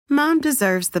Mom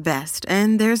deserves the best,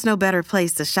 and there's no better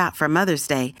place to shop for Mother's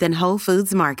Day than Whole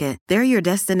Foods Market. They're your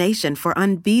destination for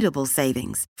unbeatable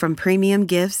savings, from premium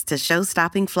gifts to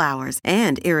show-stopping flowers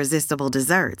and irresistible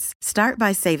desserts. Start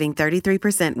by saving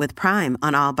 33% with Prime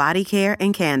on all body care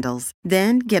and candles.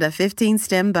 Then get a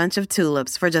 15-stem bunch of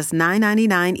tulips for just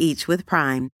 $9.99 each with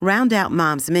Prime. Round out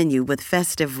Mom's menu with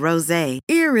festive rosé,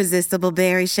 irresistible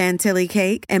berry chantilly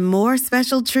cake, and more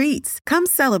special treats. Come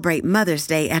celebrate Mother's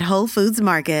Day at Whole Foods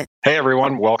Market. Hey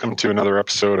everyone, welcome to another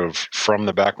episode of From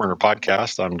the Backburner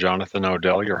Podcast. I'm Jonathan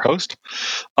Odell, your host.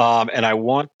 And I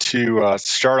want to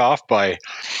start off by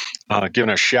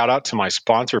giving a shout out to my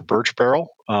sponsor, Birch Barrel.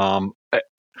 I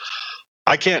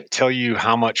can't tell you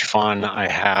how much fun I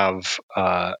have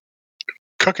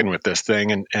cooking with this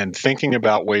thing and thinking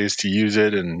about ways to use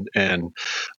it and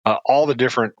all the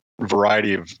different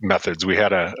variety of methods. We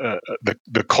had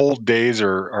the cold days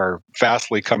are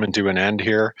fastly coming to an end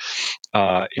here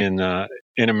in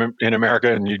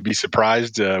America, and you'd be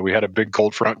surprised. We had a big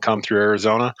cold front come through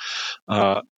Arizona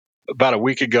about a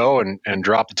week ago and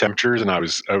dropped the temperatures, and I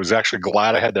was actually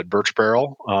glad I had that Birch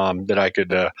Barrel that I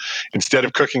could instead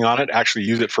of cooking on it, actually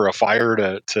use it for a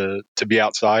fire to be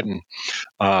outside and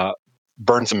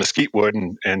burn some mesquite wood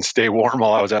and stay warm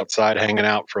while I was outside hanging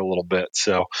out for a little bit.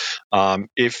 So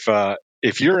if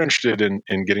you're interested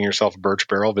in getting yourself a Birch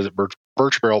Barrel, visit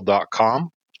birchbarrel.com.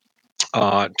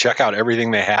 Check out everything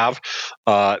they have.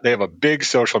 They have a big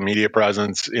social media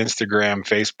presence, Instagram,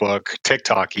 Facebook,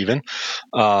 TikTok even.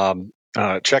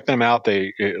 Check them out.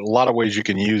 A lot of ways you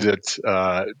can use it.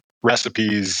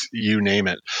 Recipes, you name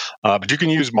it. But you can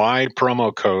use my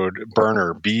promo code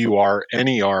BURNER, BURNER, at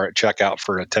checkout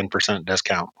for a 10%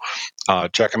 discount.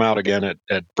 Check them out again at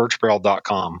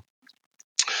birchbarrel.com.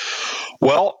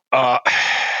 Well,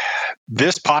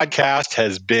 this podcast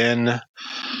has been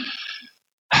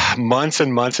months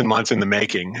and months and months in the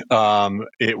making.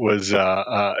 It was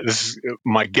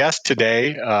my guest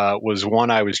today was one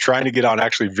I was trying to get on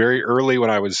actually very early when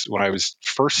I was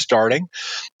first starting,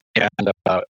 and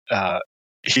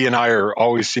he and I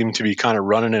always seem to be kind of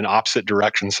running in opposite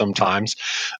directions sometimes,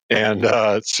 and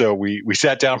so we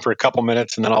sat down for a couple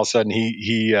minutes, and then all of a sudden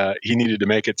he needed to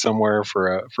make it somewhere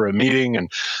for a meeting,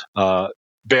 and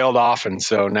bailed off, and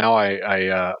so now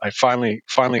I finally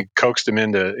coaxed him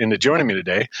into joining me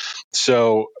today.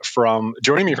 So from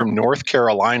joining me from North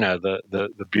Carolina,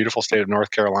 the beautiful state of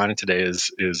North Carolina today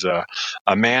is a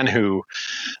man who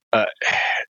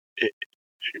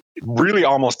really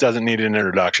almost doesn't need an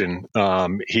introduction.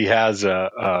 He has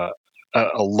a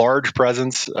large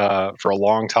presence for a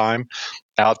long time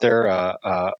out there.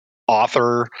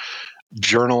 Author,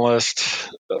 journalist,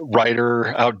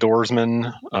 writer,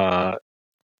 outdoorsman.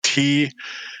 T.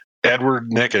 Edward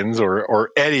Nickens,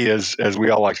 or Eddie, as we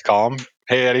all like to call him.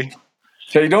 Hey, Eddie.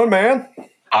 How you doing, man?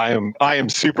 I am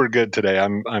super good today.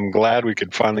 I'm glad we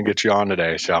could finally get you on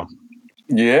today. So,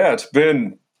 yeah, it's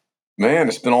been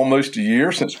almost a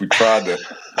year since we tried to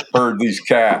herd these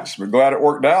cats. We're glad it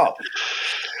worked out.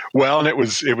 Well, and it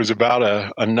was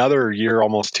about another year,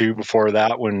 almost two, before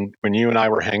that when you and I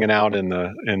were hanging out in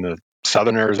the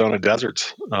southern Arizona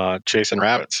deserts chasing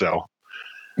rabbits. So.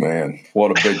 Man,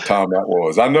 what a big time that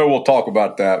was. I know we'll talk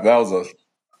about that. That was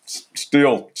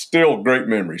still great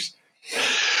memories.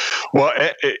 Well,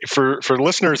 for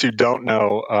listeners who don't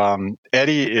know,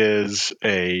 Eddie is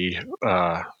I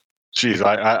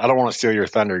don't want to steal your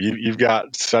thunder. You've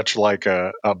got such like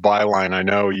a byline. I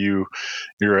know you're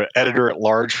an editor at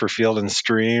large for Field and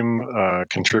Stream,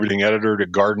 contributing editor to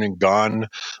Garden and Gun,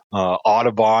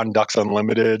 Audubon, Ducks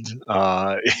Unlimited.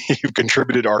 You've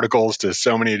contributed articles to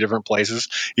so many different places.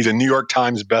 He's a New York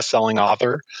Times best-selling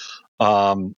author.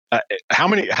 How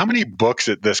many books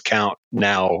at this count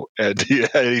now do you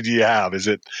have? Is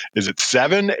it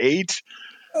 7, 8?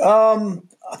 I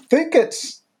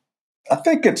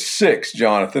think it's 6,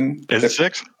 Jonathan. Is it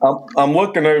 6? I'm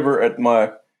looking over at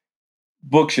my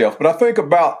bookshelf, but I think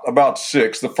about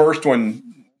 6. The first one,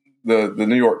 the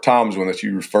New York Times one that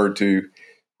you referred to,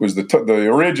 was the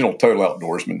original Total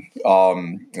Outdoorsman,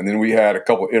 and then we had a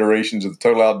couple of iterations of the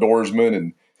Total Outdoorsman,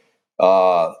 and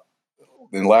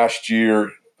then last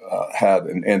year had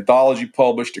an anthology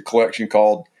published, a collection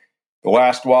called The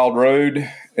Last Wild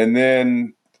Road, and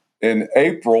then in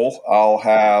April I'll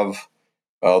have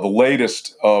the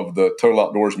latest of the Total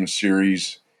Outdoorsman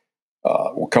series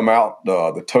will come out,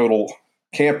 the Total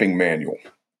Camping Manual,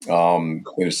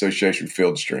 in association with Field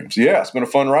and Stream. So yeah, it's been a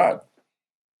fun ride.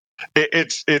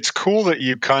 It's cool that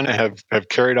you kind of have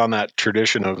carried on that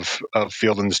tradition of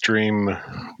Field and Stream,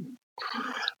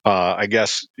 I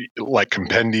guess, like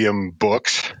compendium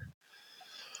books.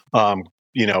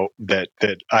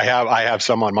 that I have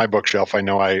some on my bookshelf. I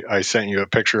know I sent you a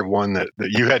picture of one that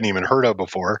you hadn't even heard of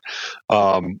before.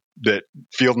 That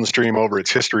Field and Stream, over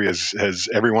its history, has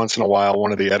every once in a while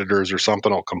one of the editors or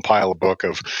something will compile a book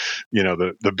of,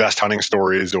 the best hunting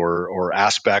stories or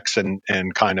aspects and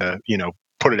kind of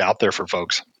put it out there for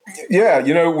folks. Yeah,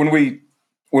 when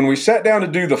we sat down to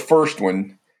do the first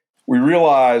one, we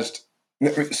realized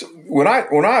when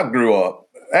I grew up,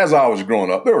 as I was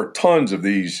growing up, there were tons of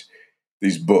these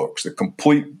books, the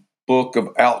complete book of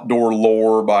outdoor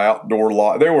lore by Outdoor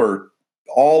Law. There were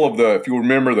all of the, if you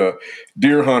remember, the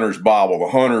Deer Hunter's Bible, the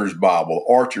Hunter's Bible,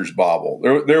 Archer's Bible.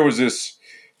 There was this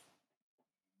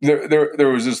there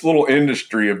was this little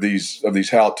industry of these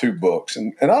how-to books,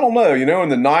 and I don't know, in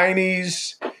the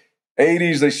 90s,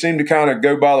 80s, they seemed to kind of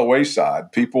go by the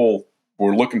wayside. People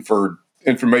were looking for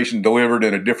information delivered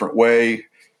in a different way.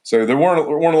 So there weren't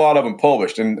a lot of them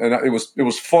published, and it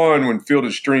was fun when Field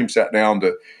and Stream sat down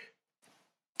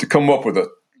to come up with a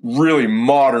really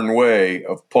modern way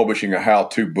of publishing a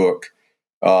how-to book.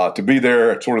 To be there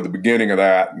at sort of the beginning of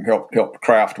that and help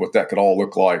craft what that could all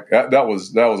look like, that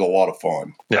was a lot of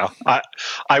fun. Yeah,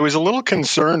 I was a little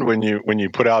concerned when you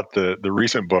put out the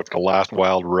recent book, The Last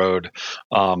Wild Road.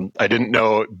 I didn't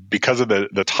know, because of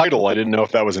the title, I didn't know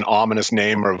if that was an ominous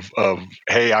name of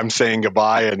hey, I'm saying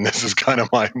goodbye and this is kind of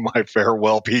my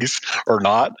farewell piece or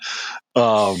not.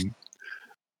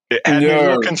 It had me a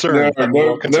little concerned.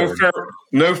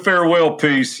 No farewell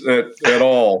piece at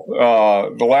all.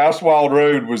 The Last Wild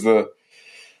Road was the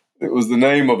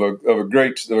name of a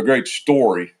great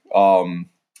story.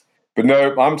 But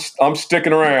no, I'm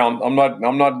sticking around. I'm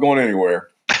not going anywhere.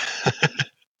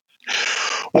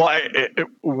 Well,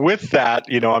 with that,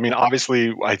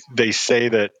 obviously, they say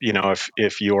that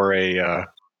if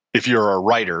you're a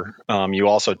writer, you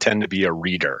also tend to be a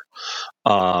reader,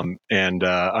 and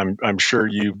I'm sure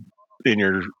you, in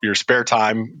your spare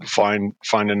time, find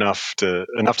enough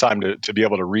time to be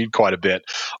able to read quite a bit.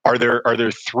 Are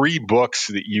there 3 books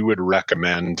that you would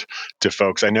recommend to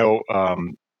folks? I know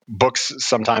books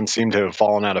sometimes seem to have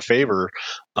fallen out of favor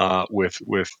with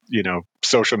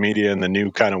social media and the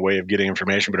new kind of way of getting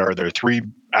information. But are there 3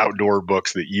 outdoor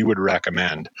books that you would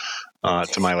recommend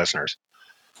to my listeners?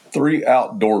 3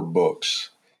 outdoor books.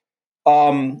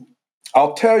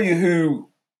 I'll tell you who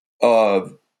a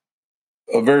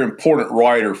very important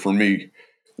writer for me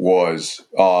was.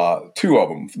 2 of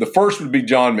them. The first would be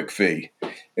John McPhee,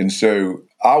 and so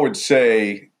I would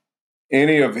say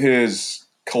any of his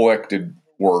collected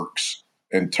works,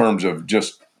 in terms of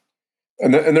just,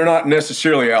 and they're not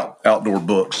necessarily outdoor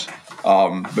books,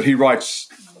 but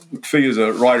McPhee is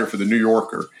a writer for the New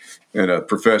Yorker and a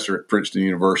professor at Princeton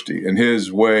University, and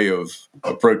his way of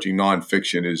approaching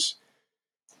nonfiction is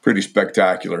pretty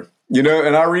spectacular. And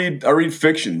I read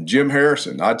fiction. Jim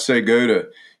Harrison. I'd say go to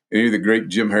any of the great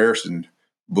Jim Harrison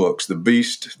books. The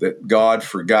Beast That God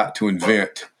Forgot to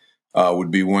Invent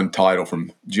would be one title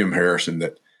from Jim Harrison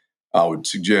that I would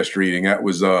suggest reading. That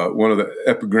was one of the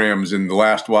epigrams in The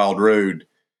Last Wild Road.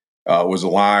 Was a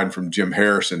line from Jim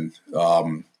Harrison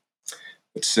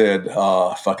that said,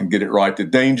 if I can get it right, the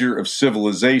danger of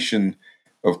civilization,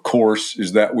 of course,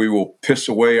 is that we will piss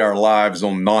away our lives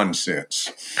on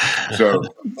nonsense. So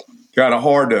kind of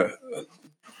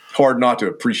hard not to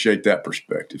appreciate that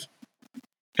perspective.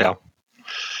 Yeah.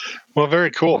 Well,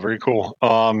 very cool. Very cool.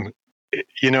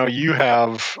 You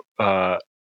have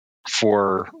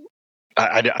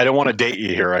I don't want to date you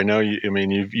here. I know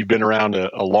you've been around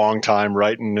a long time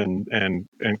writing and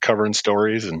covering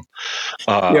stories, and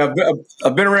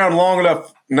I've been around long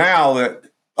enough now that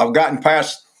I've gotten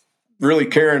past really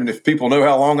caring if people know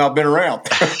how long I've been around.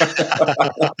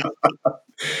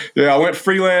 Yeah, I went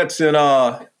freelance, and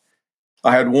I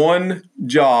had one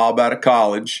job out of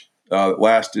college that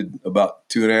lasted about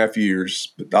 2.5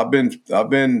 years. But I've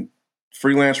been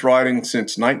freelance writing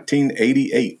since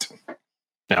 1988.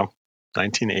 No,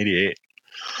 1988.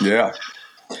 Yeah,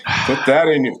 put that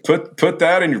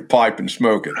in your pipe and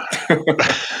smoke it.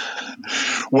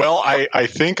 Well, I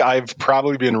think I've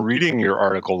probably been reading your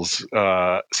articles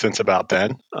since about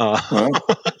then.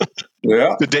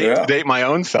 Yeah, to date my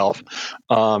own self,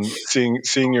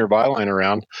 seeing your byline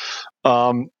around.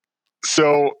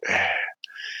 So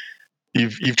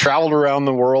you've traveled around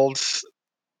the world,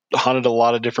 hunted a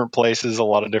lot of different places, a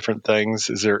lot of different things.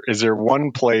 Is there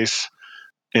one place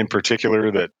in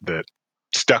particular that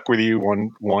stuck with you,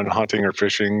 one hunting or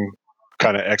fishing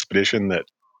kind of expedition that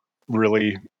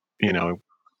really,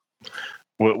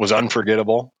 was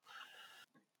unforgettable?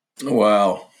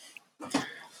 Wow.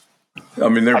 I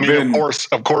mean,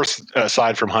 of course,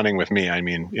 aside from hunting with me, I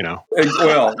mean,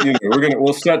 Well,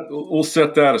 we'll set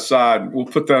that aside. We'll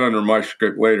put that under a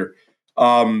microscope later.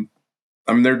 I mean,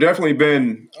 there definitely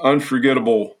been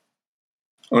unforgettable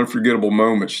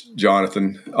moments,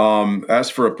 Jonathan. As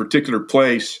for a particular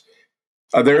place,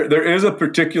 there is a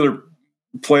particular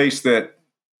place that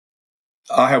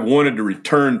I have wanted to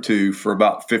return to for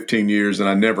about 15 years, and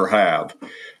I never have.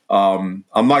 I'm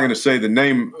not going to say the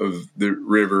name of the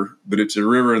river, but it's a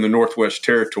river in the Northwest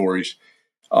Territories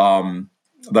that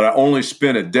I only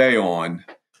spent a day on,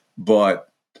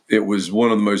 but it was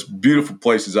one of the most beautiful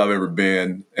places I've ever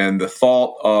been. And the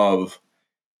thought of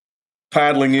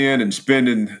paddling in and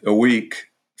spending a week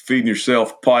feeding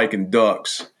yourself pike and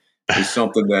ducks is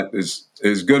something that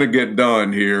is going to get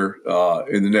done here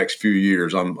in the next few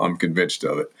years. I'm convinced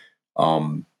of it.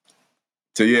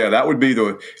 So yeah, that would be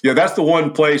that's the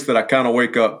one place that I kind of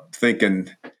wake up thinking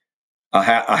I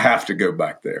have to go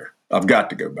back there. I've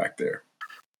got to go back there.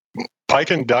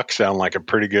 Pike and duck sound like a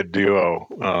pretty good duo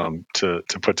to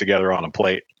put together on a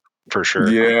plate for sure.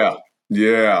 Yeah.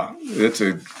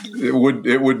 It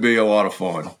would be a lot of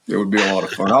fun. It would be a lot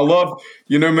of fun. I love,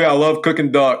 me, I love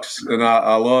cooking ducks, and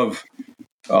I love,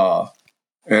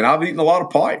 and I've eaten a lot of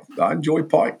pike. I enjoy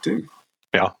pike too.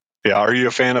 Yeah. Are you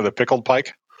a fan of the pickled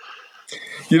pike?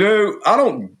 Where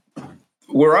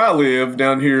I live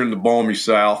down here in the balmy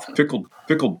South,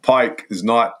 pickled pike is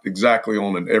not exactly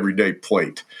on an everyday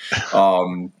plate.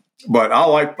 But I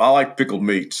like pickled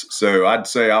meats, so I'd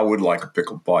say I would like a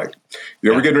pickled pike.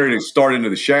 We're getting ready to start into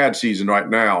the shad season right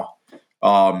now.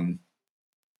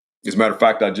 As a matter of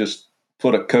fact, I just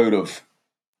put a coat of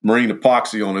marine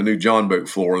epoxy on a new John boat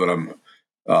floor that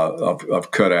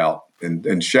I've cut out,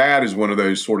 and shad is one of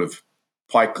those sort of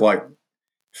pike-like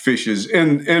fishes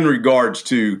in regards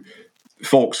to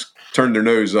folks turn their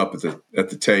nose up at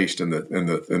the taste and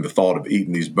the thought of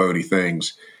eating these bony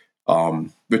things.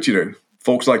 But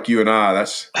folks like you and I,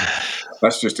 that's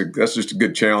just a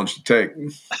good challenge to take.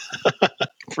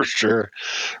 For sure.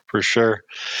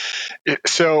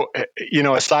 So,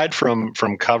 aside from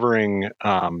covering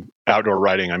outdoor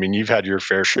writing, I mean, you've had your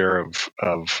fair share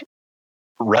of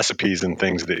recipes and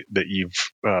things that you've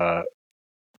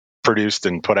produced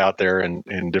and put out there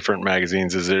in different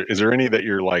magazines. Is there any that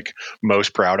you're like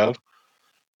most proud of?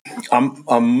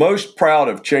 I'm most proud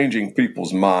of changing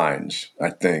people's minds, I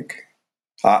think.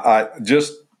 I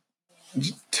just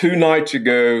 2 nights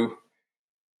ago,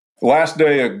 the last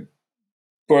day of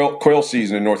quail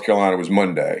season in North Carolina was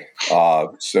Monday.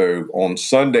 So on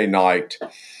Sunday night,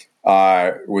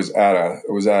 I was at a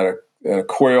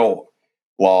quail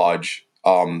lodge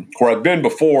where I'd been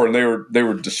before, and they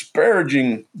were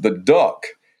disparaging the duck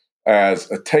as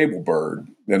a table bird.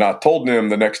 And I told them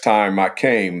the next time I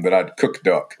came that I'd cook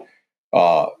duck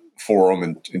for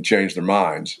them and change their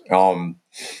minds.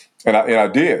 And I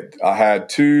did. I had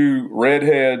 2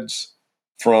 redheads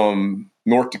from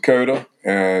North Dakota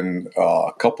and a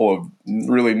couple of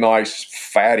really nice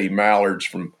fatty mallards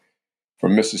from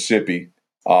Mississippi.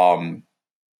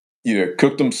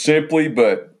 Cooked them simply,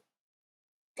 but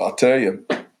I'll tell you,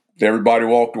 everybody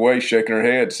walked away shaking their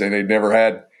heads, saying they'd never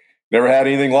had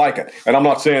anything like it. And I'm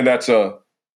not saying that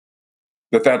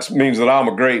means that I'm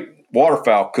a great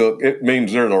waterfowl cook. It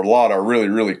means there's a lot of really,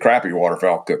 really crappy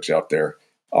waterfowl cooks out there.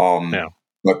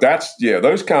 But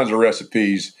those kinds of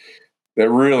recipes that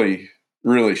really,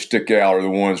 really stick out are the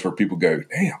ones where people go,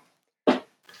 damn,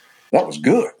 that was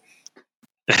good.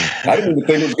 I didn't even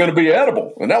think it was going to be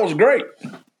edible, and that was great.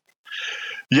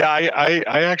 Yeah,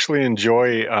 I actually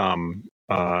enjoy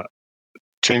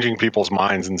changing people's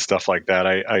minds and stuff like that.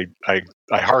 I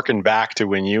hearken back to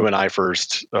when you and I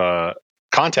first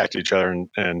contacted each other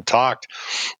and talked.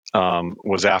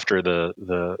 Was after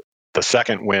the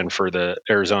second win for the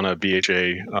Arizona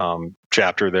BHA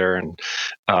chapter there, and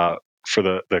for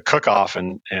the cook-off,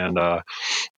 and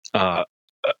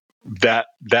that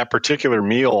particular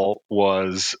meal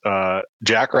was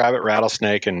jackrabbit,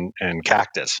 rattlesnake, and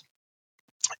cactus.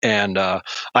 And I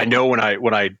know when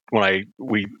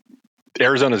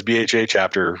Arizona's BHA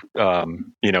chapter,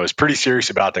 is pretty serious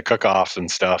about the cook-offs and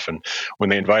stuff. And when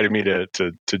they invited me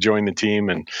to join the team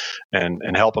and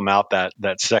help them out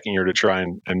that second year to try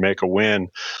and make a win,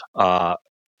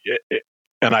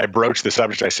 and I broached the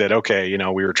subject. I said, okay,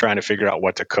 we were trying to figure out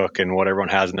what to cook and what everyone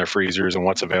has in their freezers and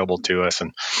what's available to us.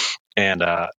 And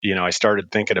I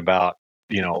started thinking about,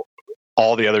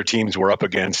 all the other teams we're up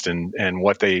against and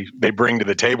what they bring to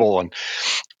the table.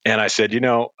 And I said,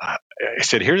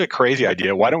 here's a crazy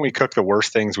idea. Why don't we cook the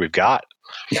worst things we've got?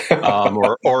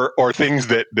 Or things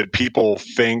that people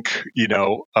think,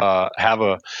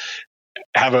 have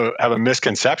have a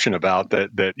misconception about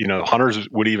that hunters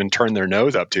would even turn their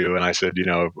nose up to. And I said,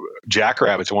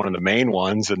 jackrabbit's one of the main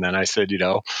ones, and then I said,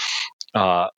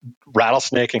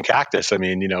 rattlesnake and cactus. I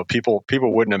mean, people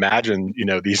wouldn't imagine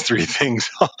these three things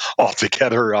all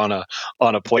together on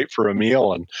a plate for a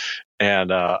meal,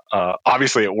 and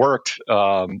obviously it worked.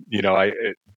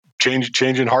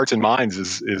 Changing hearts and minds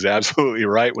is absolutely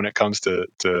right when it comes to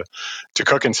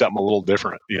cooking something a little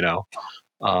different.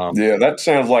 Yeah, that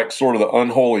sounds like sort of the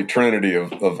unholy trinity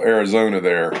of Arizona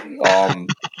there.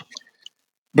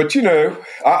 But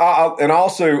I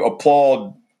also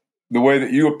applaud the way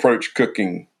that you approach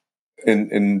cooking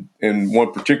in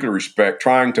one particular respect,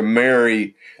 trying to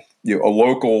marry a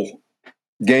local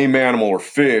game animal or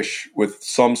fish with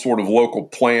some sort of local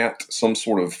plant, some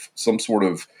sort of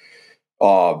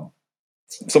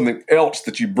something else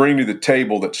that you bring to the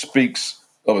table that speaks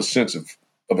of a sense of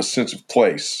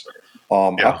place.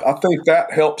 Yeah. I think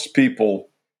that helps people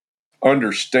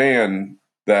understand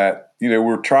that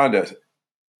we're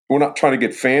not trying to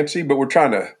get fancy, but we're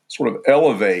trying to sort of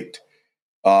elevate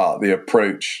the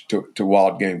approach to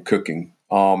wild game cooking,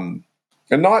 and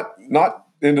not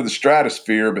into the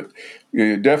stratosphere, but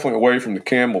definitely away from the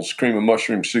Campbell's cream of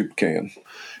mushroom soup can.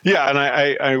 Yeah, and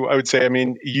I would say, I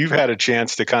mean, you've had a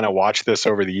chance to kind of watch this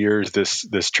over the years,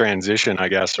 this transition, I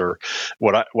guess, or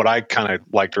what I kind of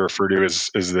like to refer to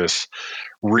as this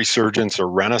resurgence or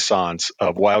renaissance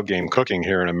of wild game cooking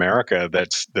here in America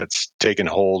that's taken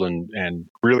hold and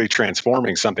really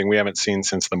transforming something we haven't seen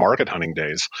since the market hunting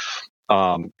days.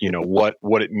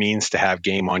 What it means to have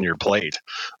game on your plate.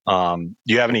 Do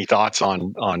you have any thoughts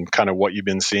on kind of what you've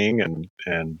been seeing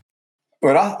and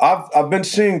But I've been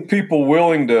seeing people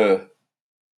willing to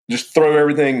just throw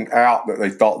everything out that they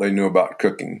thought they knew about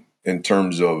cooking in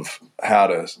terms of how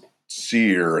to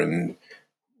sear and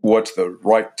what's the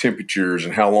right temperatures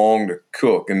and how long to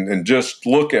cook, and just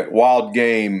look at wild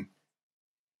game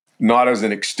not as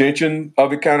an extension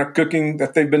of the kind of cooking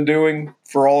that they've been doing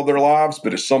for all of their lives,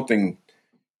 but as something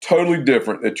totally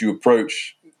different that you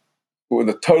approach with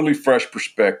a totally fresh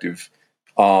perspective,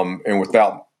 and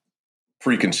without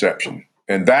preconception.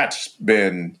 And that's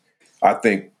been, I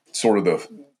think, sort of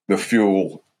the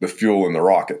fuel in the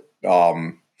rocket.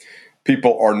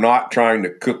 People are not trying to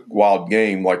cook wild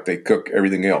game like they cook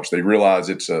everything else. They realize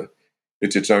it's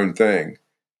its own thing.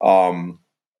 And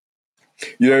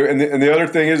the other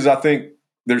thing is, I think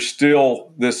there's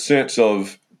still this sense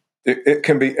of it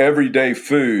can be everyday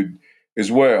food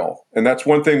as well. And that's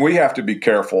one thing we have to be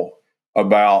careful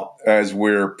about as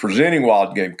we're presenting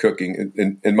wild game cooking,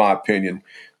 in my opinion.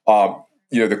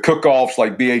 The cook-offs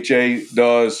like BHA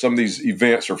does, some of these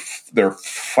events they're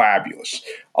fabulous.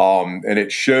 And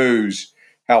it shows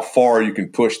how far you can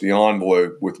push the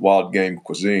envelope with wild game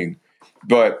cuisine.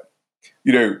 But,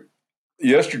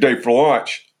 yesterday for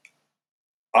lunch,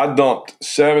 I dumped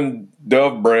 7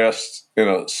 dove breasts in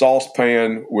a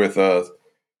saucepan with a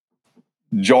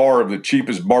jar of the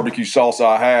cheapest barbecue sauce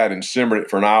I had and simmered it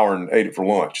for an hour and ate it for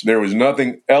lunch. There was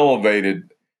nothing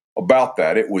elevated about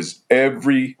that. It was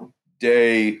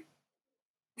everyday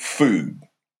food,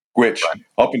 which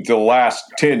up until the last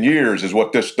 10 years is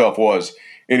what this stuff was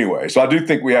anyway. So I do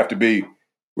think we have to be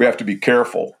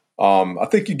careful. I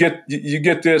think you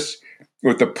get this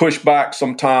with the pushback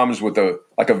sometimes with a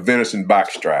venison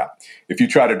backstrap. If you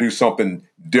try to do something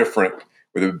different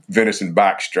with a venison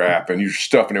backstrap and you're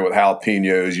stuffing it with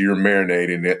jalapenos, you're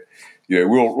marinating it.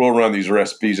 We'll run these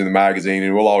recipes in the magazine,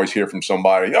 and we'll always hear from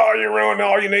somebody, "Oh, you ruined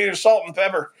all you need is salt and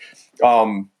pepper."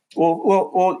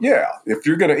 Well, yeah. If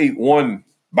you're going to eat 1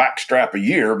 backstrap a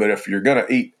year, but if you're going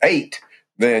to eat 8,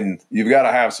 then you've got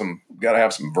to have some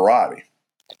variety.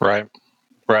 Right.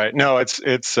 No,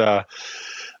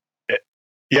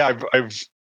 yeah.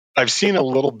 I've seen a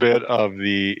little bit of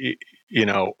the,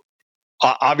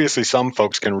 obviously some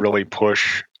folks can really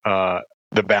push the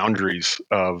boundaries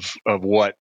of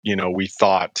what we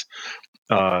thought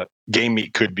game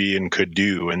meat could be and could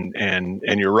do, and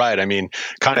you're right. I mean,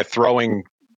 kind of throwing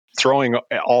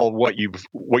all what you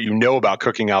know about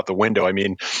cooking out the window. I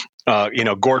mean,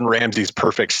 Gordon Ramsay's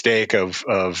perfect steak of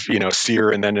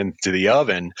sear and then into the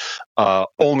oven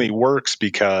only works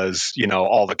because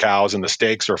all the cows and the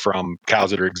steaks are from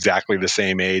cows that are exactly the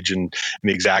same age and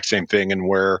the exact same thing, and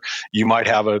where you might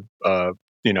have a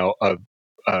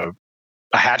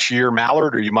hatch year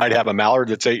mallard, or you might have a mallard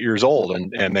that's 8 years old,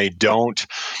 and they don't.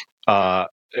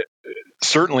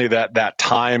 Certainly that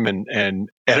time and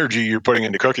energy you're putting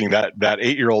into cooking, that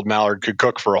 8-year-old mallard could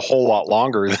cook for a whole lot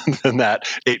longer than that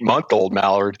 8-month-old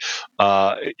mallard,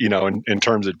 in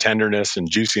terms of tenderness and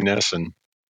juiciness and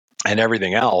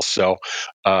everything else. So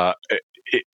I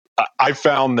I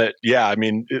found that,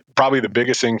 probably the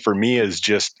biggest thing for me is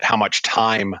just how much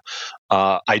time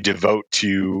I devote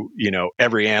to,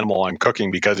 every animal I'm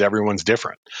cooking, because everyone's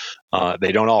different.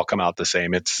 They don't all come out the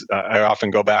same. I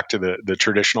often go back to the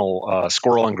traditional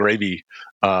squirrel and gravy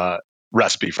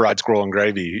recipe, fried squirrel and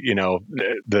gravy.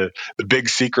 The big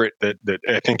secret that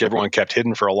I think everyone kept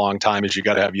hidden for a long time is you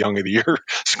got to have young of the year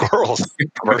squirrels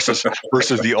versus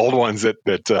the old ones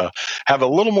that have a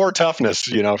little more toughness.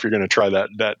 If you're going to try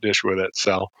that dish with it.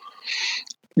 So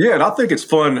yeah, and I think it's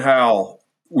fun how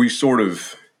we sort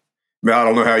of. I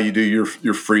don't know how you do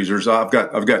your freezers. I've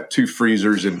got 2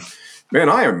 freezers, and man,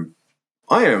 I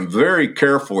am very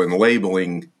careful in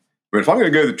labeling. If I'm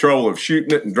going to go the trouble of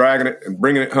shooting it and dragging it and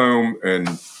bringing it home and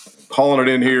hauling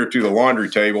it in here to the laundry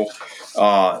table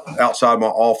outside my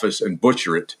office and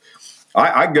butcher it,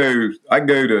 I go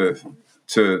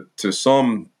to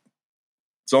some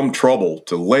trouble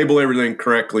to label everything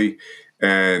correctly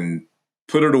and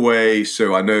put it away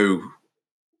so I know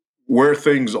where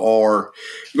things are,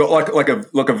 like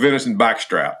a venison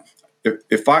backstrap.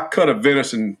 If I cut a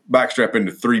venison backstrap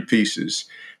into 3 pieces,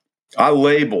 I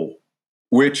label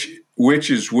which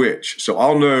is which, so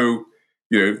I'll know.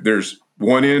 There's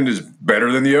one end is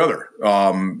better than the other,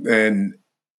 and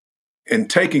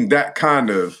taking that kind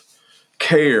of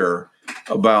care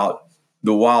about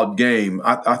the wild game,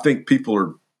 I think people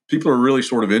are really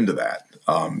sort of into that,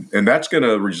 and that's going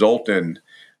to result in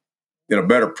a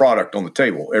better product on the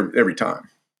table every time.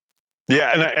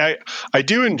 Yeah, and I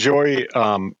do enjoy.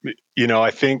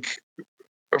 I think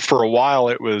for a while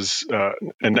it was,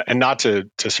 and not to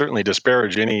certainly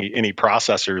disparage any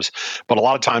processors, but a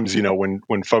lot of times,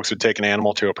 when folks would take an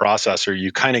animal to a processor,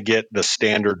 you kind of get the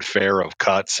standard fare of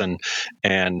cuts and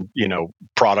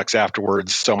products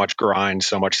afterwards, so much grind,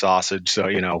 so much sausage, so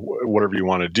whatever you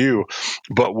want to do.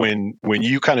 But when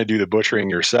you kind of do the butchering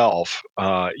yourself,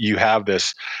 you have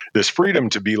this freedom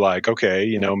to be like,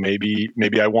 okay,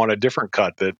 maybe I want a different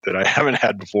cut that I haven't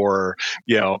had before.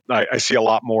 I see a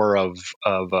lot more of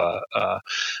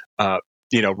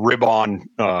rib-on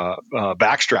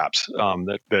backstraps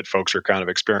that folks are kind of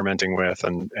experimenting with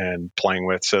and playing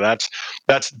with. So that's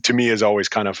to me is always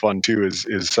kind of fun too.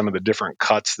 Is some of the different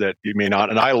cuts that you may not.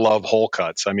 And I love whole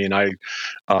cuts. I mean, I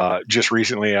just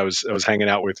recently I was hanging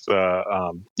out with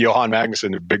Johan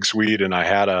Magnuson, a big Swede, and I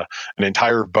had an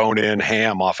entire bone-in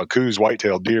ham off a Coues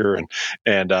white-tailed deer,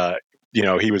 and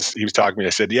he was talking to me. I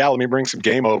said, yeah, let me bring some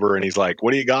game over. And he's like,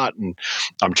 what do you got? And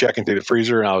I'm checking through the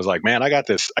freezer, and I was like, man, I got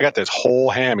this whole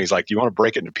ham. He's like, do you want to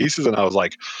break it into pieces? And I was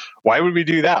like, why would we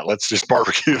do that? Let's just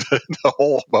barbecue the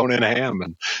whole bone-in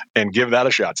ham and give that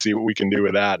a shot, see what we can do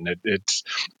with that. And it's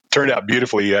turned out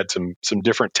beautifully. You had some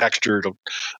different texture to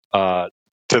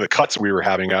the cuts we were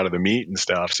having out of the meat and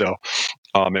stuff. So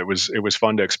it was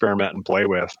fun to experiment and play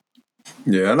with.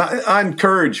 Yeah, and I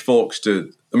encourage folks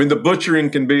to. I mean, the butchering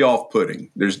can be off-putting.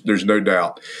 There's no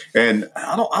doubt, and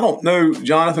I don't know,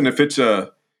 Jonathan, if it's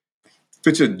a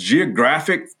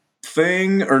geographic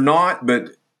thing or not.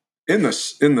 But in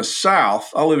the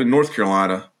South, I live in North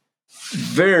Carolina.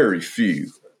 Very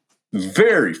few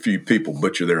people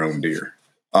butcher their own deer.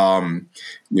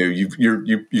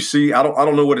 You see, I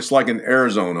don't know what it's like in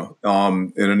Arizona,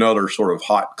 in another sort of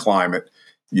hot climate.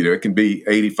 It can be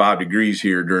 85 degrees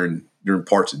here during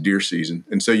parts of deer season,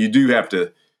 and so you do have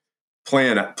to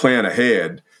plan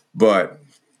ahead. But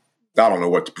I don't know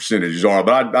what the percentages are,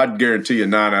 but I'd guarantee you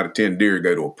 9 out of 10 deer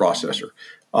go to a processor.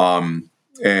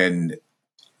 And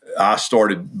I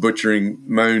started butchering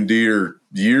my own deer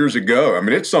years ago. I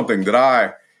mean, it's something that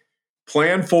I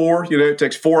plan for. It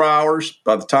takes 4 hours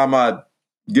by the time I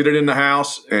get it in the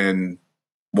house and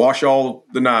wash all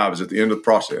the knives at the end of the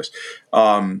process.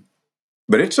 But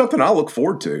it's something I look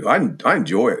forward to. I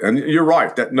enjoy it. And you're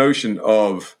right, that notion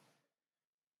of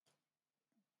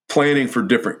planning for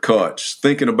different cuts,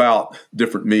 thinking about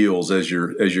different meals as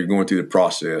you're going through the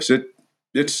process.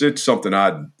 It's something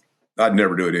I'd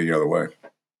never do it any other way.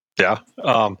 Yeah.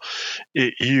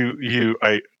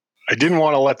 I didn't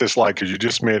want to let this slide because you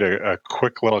just made a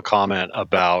quick little comment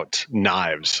about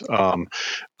knives.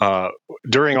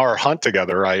 During our hunt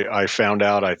together, I found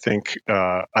out, I think,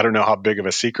 I don't know how big of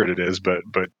a secret it is, but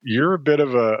you're a bit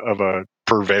of a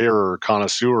purveyor or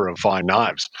connoisseur of fine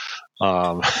knives.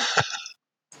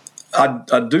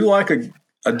 I do like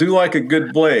a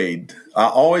good blade. I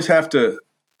always have to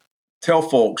tell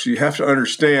folks, you have to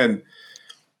understand,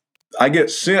 I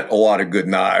get sent a lot of good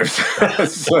knives,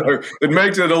 so it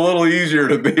makes it a little easier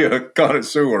to be a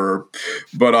connoisseur.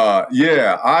 But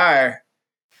I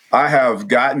have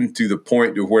gotten to the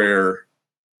point to where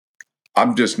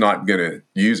I'm just not going to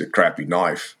use a crappy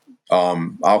knife.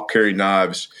 I'll carry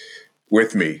knives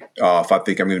with me if I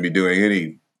think I'm going to be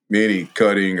doing any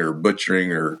cutting or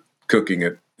butchering or cooking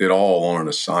at all on an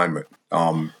assignment.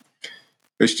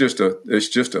 It's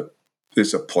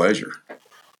a pleasure.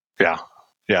 Yeah.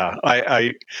 Yeah.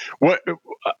 I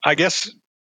guess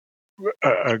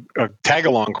a tag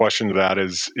along question to that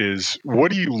is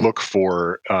what do you look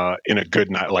for in a good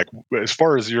knife? Like, as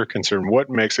far as you're concerned, what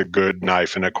makes a good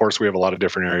knife? And of course, we have a lot of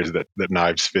different areas that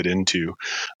knives fit into.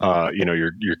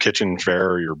 Your kitchen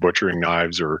fare, or your butchering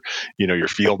knives, or your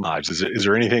field knives. Is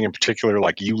there anything in particular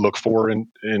like you look for in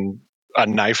a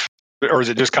knife, or is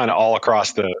it just kind of all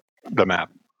across the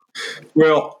map?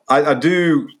 Well, I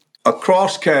do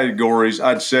across categories.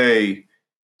 I'd say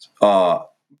the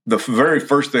very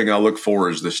first thing I look for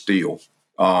is the steel.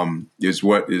 Is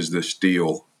what is the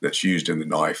steel that's used in the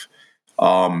knife?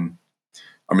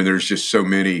 There's just so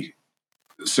many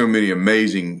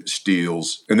amazing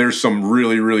steels, and there's some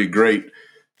really, really great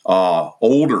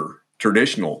older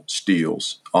traditional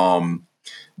steels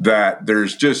that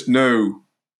there's just no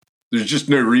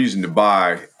reason to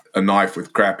buy a knife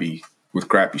with crappy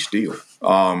steel.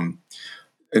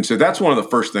 And so that's one of the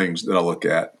first things that I look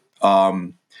at.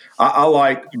 I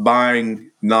like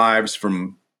buying knives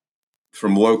from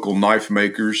local knife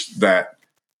makers that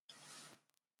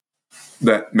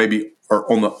maybe are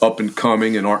on the up and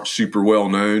coming and aren't super well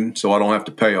known, so I don't have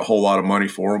to pay a whole lot of money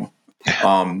for them.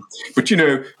 But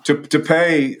to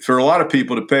pay, for a lot of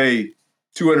people, to pay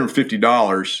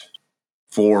 $250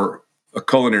 for a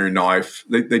culinary knife,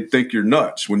 they think you're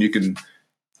nuts when you can,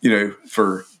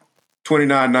 for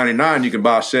 $29.99 you can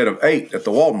buy a set of 8 at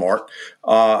the Walmart.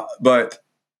 But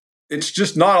it's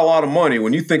just not a lot of money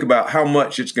when you think about how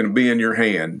much it's going to be in your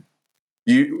hand,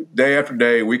 day after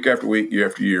day, week after week, year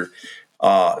after year.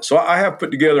 So I have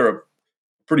put together a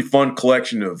pretty fun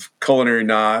collection of culinary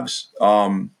knives.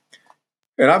 And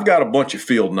I've got a bunch of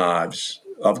field knives.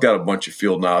 But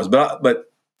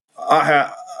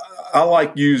I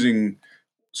like using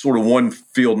sort of one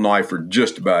field knife for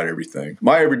just about everything.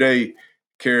 My everyday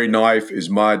carry knife is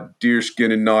my deer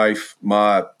skinning knife,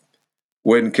 my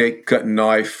wedding cake cutting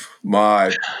knife,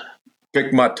 my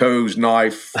pick my toes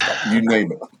knife, you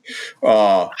name it.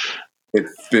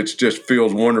 It just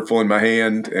feels wonderful in my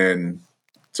hand. And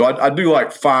so I do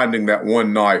like finding that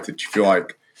one knife that you feel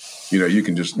like, you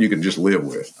can just live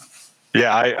with.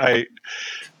 Yeah. I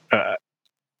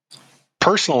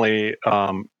personally,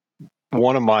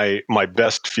 one of my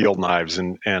best field knives,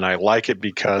 and I like it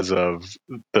because of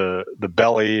the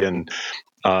belly and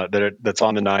that's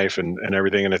on the knife and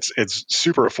everything, and it's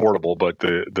super affordable. But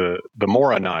the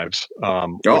Mora knives,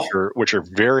 which are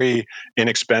very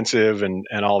inexpensive and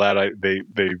all that, they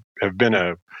have been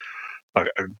a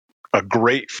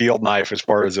great field knife as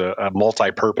far as a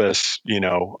multi-purpose,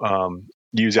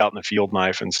 use out in the field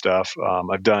knife and stuff.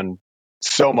 I've done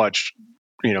so much,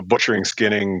 butchering,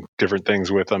 skinning, different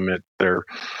things with them. They're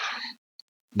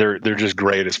just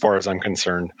great as far as I'm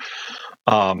concerned.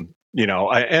 I've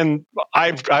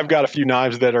got a few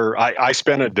knives that are. I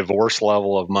spent a divorce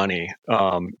level of money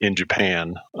in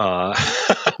Japan a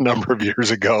number of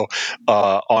years ago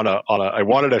on a. I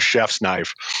wanted a chef's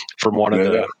knife from one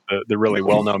of the really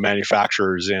well known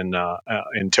manufacturers in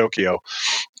Tokyo.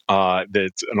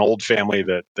 That's an old family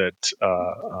that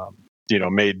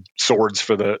made swords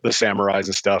for the samurais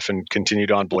and stuff, and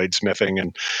continued on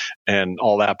bladesmithing and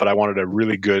all that. But I wanted a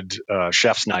really good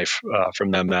chef's knife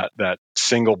from them, that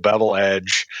single bevel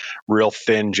edge, real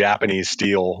thin Japanese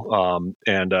steel.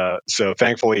 So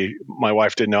thankfully, my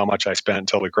wife didn't know how much I spent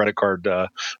until the credit card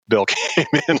bill came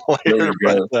in later.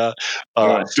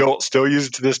 But still use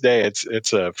it to this day.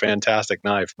 It's a fantastic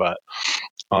knife. But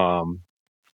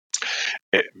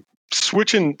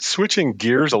switching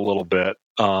gears a little bit.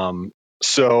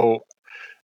 So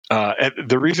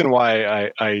the reason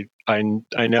why I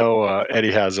know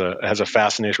Eddie has a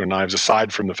fascination with knives,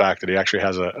 aside from the fact that he actually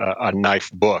has a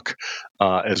knife book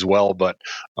as well. But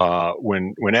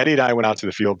when Eddie and I went out to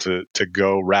the field to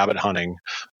go rabbit hunting,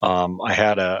 I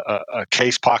had a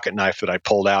case pocket knife that I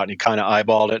pulled out, and he kind of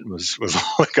eyeballed it and was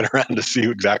looking around to see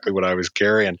exactly what I was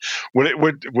carrying.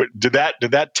 Did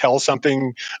that tell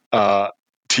something to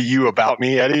you about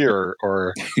me, Eddie,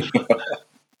 or?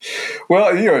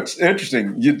 Well, it's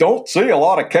interesting. You don't see a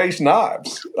lot of case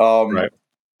knives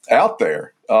out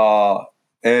there,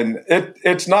 and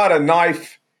it's not a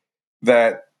knife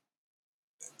that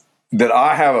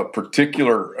I have a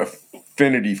particular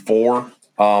affinity for.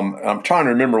 I'm trying to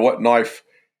remember what knife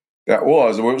that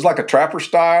was. It was like a trapper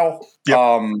style,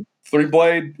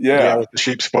 3-blade. Yeah, with the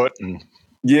sheep's foot and.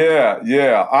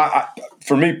 Yeah. I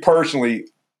for me personally,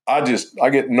 I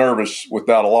get nervous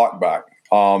without a lockback.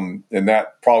 And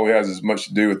that probably has as much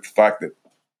to do with the fact that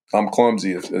I'm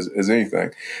clumsy as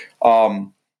anything. But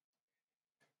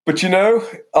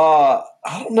I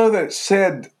don't know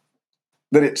that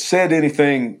it said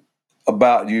anything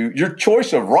about you. Your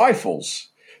choice of rifles,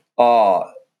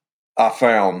 I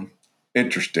found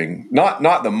interesting.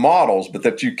 Not the models, but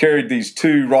that you carried these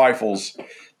two rifles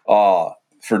for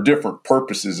different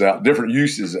purposes different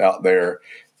uses out there.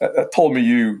 That told me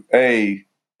you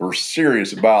were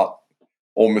serious about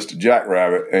old Mr.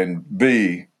 Jackrabbit, and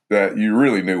B, that you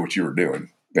really knew what you were doing,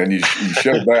 and you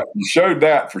showed that. You showed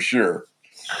that for sure.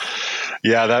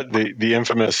 Yeah, that the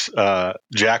infamous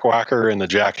Jack Whacker and the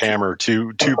Jack Hammer,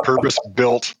 two purpose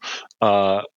built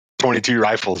 22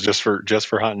 rifles just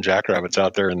for hunting jackrabbits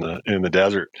out there in the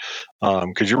desert,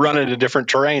 because you run into different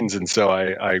terrains, and so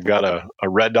I got a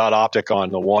red dot optic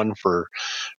on the one for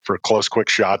close quick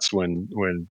shots when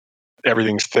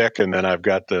everything's thick, and then I've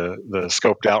got the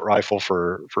scoped out rifle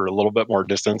for a little bit more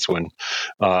distance when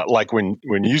like when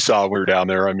you saw we were down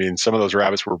there. I mean, some of those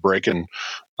rabbits were breaking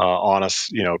on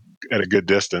us, at a good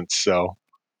distance. So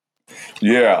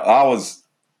yeah, I was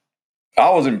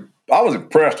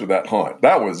impressed with that hunt.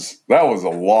 That was a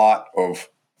lot of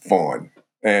fun,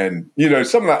 and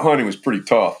some of that hunting was pretty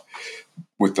tough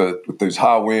with those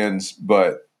high winds,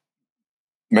 but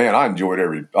man, I enjoyed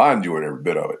every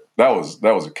bit of it. That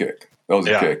was a kick. That was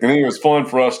a kick. And then it was fun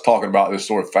for us talking about this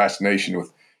sort of fascination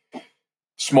with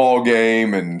small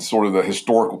game and sort of the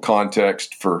historical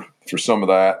context for some of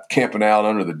that. Camping out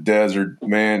under the desert,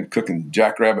 man, cooking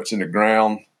jackrabbits in the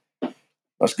ground.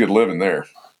 That's good living there.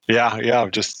 Yeah.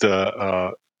 Just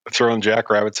throwing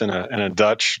jackrabbits in a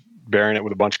Dutch, burying it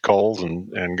with a bunch of coals,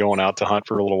 and going out to hunt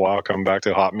for a little while, coming back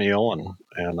to a hot meal, and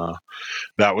it's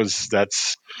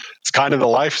kind of the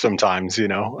life sometimes.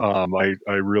 I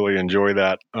really enjoy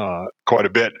that quite a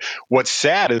bit. What's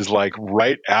sad is, like,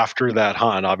 right after that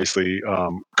hunt, obviously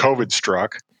COVID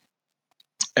struck,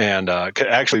 and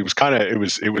actually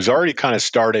it was already kind of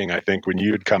starting, I think, when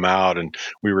you had come out, and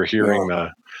we were hearing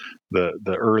the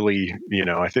early,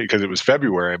 I think, because it was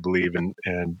February, I believe, and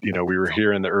we were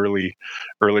hearing the early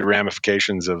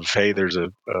ramifications of, hey, there's a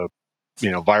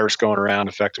virus going around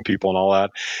affecting people and all that.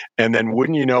 And then,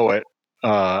 wouldn't you know it,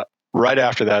 right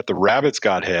after that, the rabbits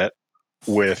got hit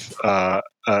with the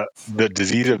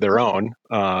disease of their own,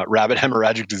 rabbit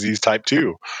hemorrhagic disease type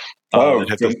 2.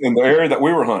 In the area that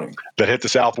we were hunting, that hit the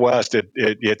Southwest.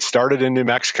 It started in New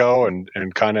Mexico and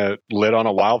kind of lit on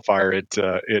a wildfire. It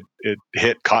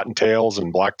hit cottontails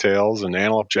and blacktails and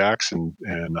antelope jacks and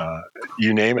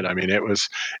you name it. I mean, it was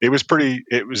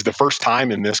the first time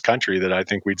in this country that I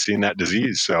think we'd seen that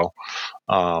disease. So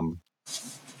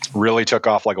really took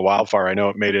off like a wildfire. I know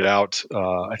it made it out,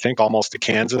 I think, almost to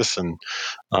Kansas, and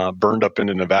burned up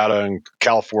into Nevada and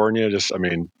California. Just, I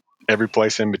mean, every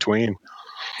place in between.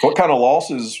 What kind of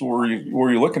losses were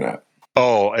you looking at?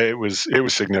 Oh, it was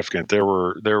significant. There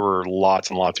were lots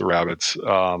and lots of rabbits.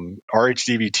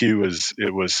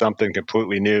 RHDV2 was something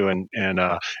completely new, and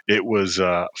it was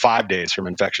 5 days from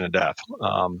infection to death.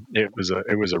 It was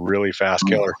a really fast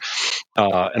killer.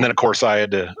 And then, of course, I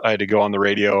had to go on the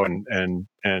radio and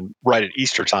right at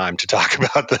Easter time to talk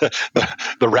about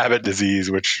the rabbit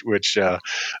disease, which was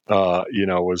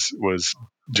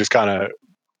just kind of,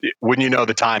 when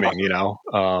the timing, Yeah.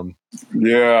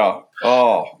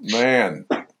 Oh, man,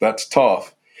 that's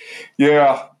tough.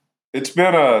 Yeah. It's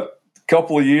been a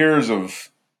couple of years of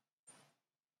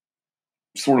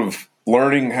sort of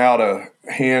learning how to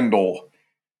handle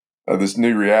this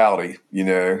new reality. I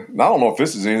don't know if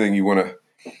this is anything you want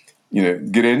to,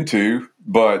 get into,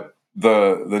 but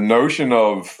the notion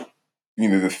of,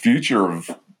 the future of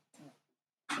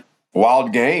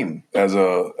wild game as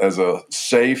a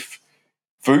safe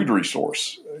food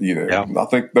resource, I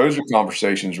think those are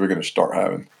conversations we're going to start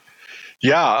having.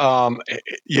 Yeah.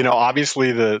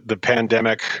 Obviously the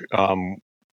pandemic, when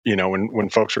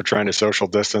folks were trying to social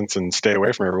distance and stay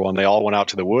away from everyone, they all went out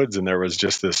to the woods, and there was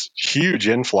just this huge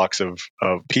influx of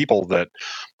people that,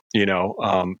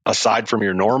 aside from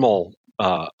your normal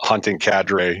hunting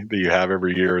cadre that you have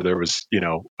every year, there was,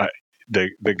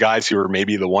 the guys who were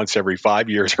maybe the once every 5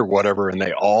 years or whatever, and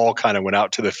they all kind of went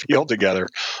out to the field together.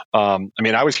 I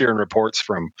mean, I was hearing reports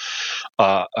from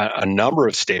a number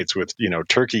of states with,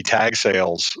 turkey tag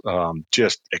sales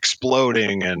just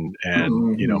exploding, and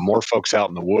more folks out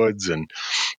in the woods, and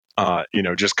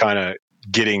just kind of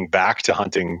getting back to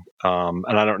hunting. And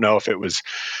I don't know if it was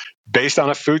based on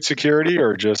a food security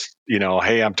or just,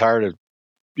 hey, I'm tired of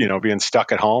being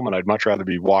stuck at home, and I'd much rather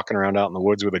be walking around out in the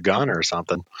woods with a gun or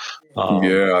something.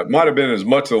 Yeah, it might have been as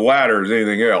much the latter as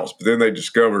anything else, but then they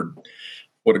discovered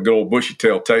what a good old bushy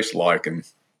tail tastes like, and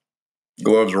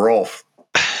gloves are off.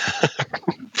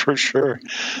 For sure.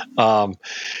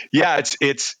 Yeah,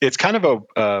 it's kind of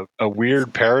a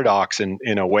weird paradox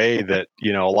in a way that, a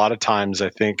lot of times I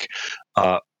think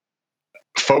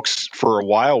folks for a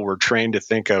while were trained to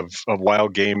think of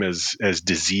wild game as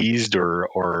diseased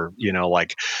or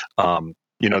like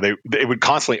they would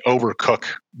constantly overcook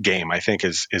game, I think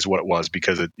is what it was,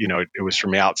 because it was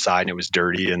from the outside and it was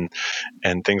dirty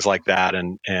and things like that,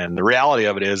 and the reality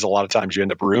of it is a lot of times you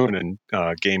end up ruining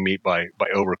game meat by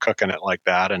overcooking it like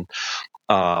that. And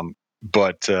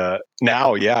but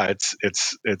now, yeah,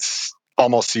 it's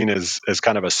almost seen as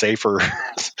kind of a safer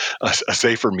a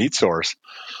safer meat source.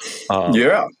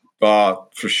 Yeah,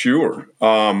 for sure.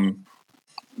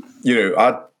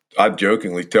 I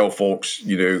jokingly tell folks,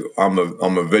 I'm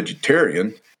a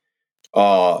vegetarian.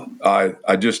 I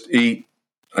just eat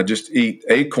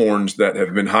acorns that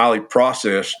have been highly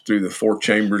processed through the four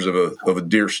chambers of a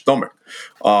deer stomach.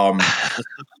 But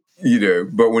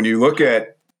when you look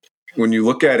at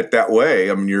it that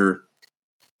way, I mean, you're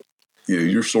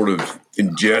sort of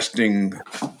ingesting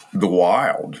the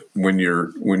wild when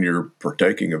you're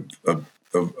partaking of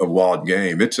wild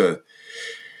game. I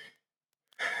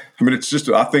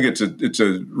think it's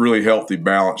a really healthy,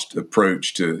 balanced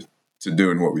approach to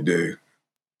doing what we do.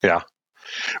 Yeah.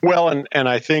 Well, and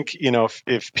I think,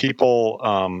 if people,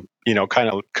 kind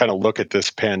of look at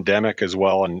this pandemic as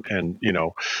well, and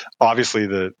obviously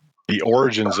the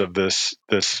origins of this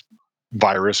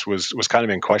virus was kind of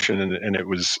in question, and it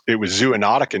was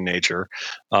zoonotic in nature,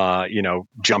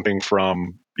 jumping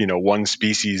from one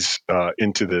species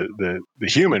into the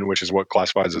human, which is what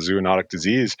classifies as a zoonotic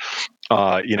disease.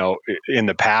 In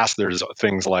the past, there's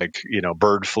things like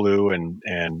bird flu and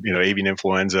avian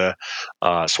influenza,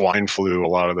 swine flu,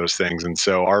 a lot of those things, and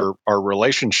so our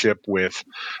relationship with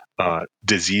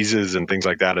diseases and things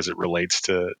like that, as it relates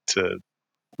to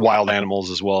wild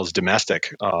animals as well as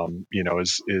domestic,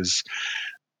 is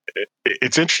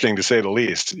it's interesting to say the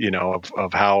least,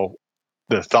 of how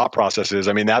the thought process is.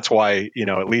 I mean, that's why,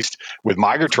 at least with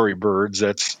migratory birds,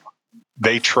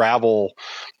 they travel,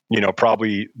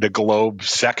 probably the globe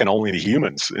second only to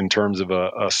humans in terms of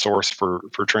a source for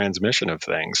transmission of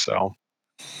things. So,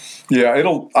 yeah,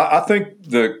 I think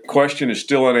the question is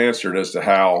still unanswered as to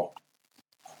how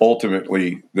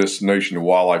ultimately this notion of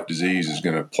wildlife disease is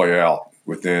going to play out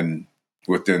within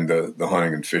the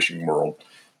hunting and fishing world.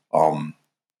 I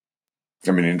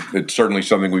mean, it's certainly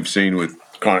something we've seen with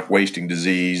chronic wasting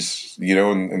disease,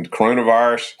 and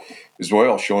coronavirus as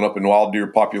well, showing up in wild deer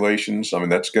populations. I mean,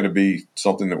 that's going to be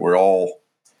something that we're all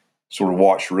sort of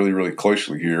watch really, really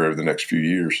closely here over the next few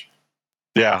years.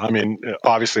 Yeah, I mean,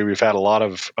 obviously we've had a lot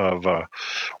of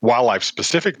wildlife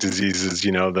specific diseases,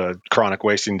 the chronic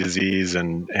wasting disease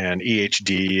and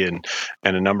EHD and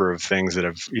a number of things that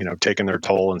have taken their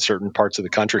toll in certain parts of the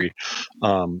country,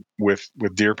 with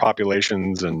deer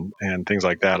populations and things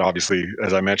like that. Obviously,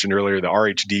 as I mentioned earlier, the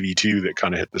RHDB2 that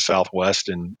kind of hit the Southwest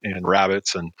and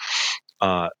rabbits and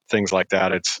things like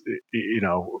that. It's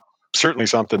certainly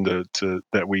something to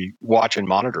that we watch and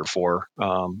monitor for,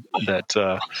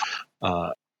 that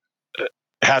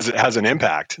has an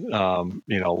impact,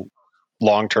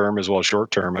 long term as well as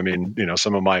short term. I mean,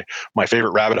 some of my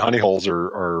favorite rabbit honey holes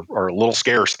are a little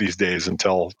scarce these days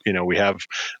until we have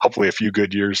hopefully a few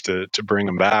good years to bring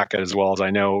them back. As well as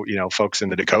I know folks in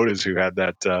the Dakotas who had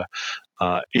that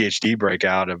EHD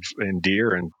breakout in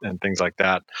deer and things like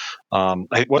that.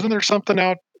 Wasn't there something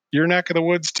out your neck of the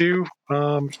woods too,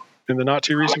 in the not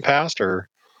too recent past? Or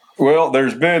well,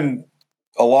 there's been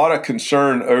a lot of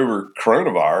concern over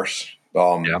coronavirus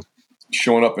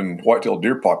showing up in whitetail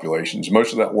deer populations.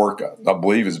 Most of that work, I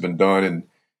believe, has been done in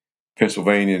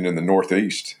Pennsylvania and in the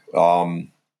Northeast. But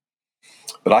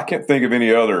I can't think of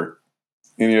any other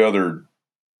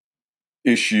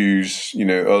issues,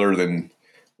 other than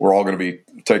we're all going to be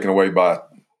taken away by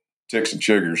ticks and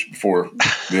chiggers before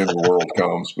the end of the world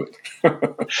comes. But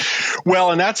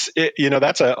well, and that's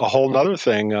that's a whole nother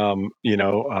thing,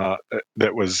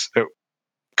 that was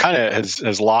kind of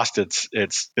has lost its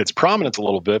prominence a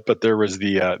little bit. But there was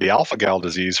the alpha-gal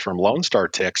disease from Lone Star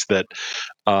ticks that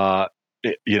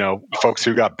folks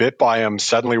who got bit by them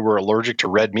suddenly were allergic to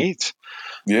red meats.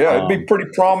 Yeah, it'd be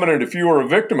pretty prominent if you were a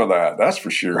victim of that. That's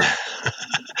for sure.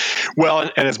 Well,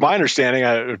 and it's my understanding,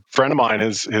 a friend of mine,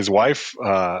 his wife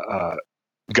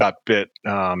got bit,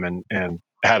 and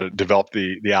had to develop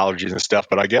the allergies and stuff.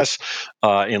 But I guess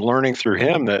in learning through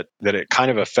him that it kind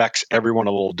of affects everyone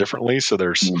a little differently. So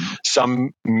there's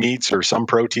some meats or some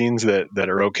proteins that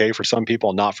are okay for some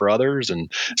people, not for others.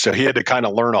 And so he had to kind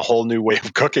of learn a whole new way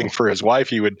of cooking for his wife.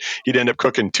 He'd end up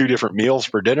cooking 2 different meals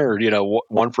for dinner,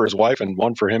 one for his wife and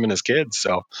one for him and his kids.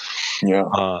 So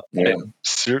it's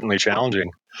certainly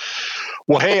challenging.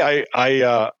 Well, hey,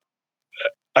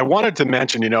 I wanted to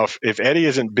mention, if Eddie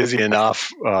isn't busy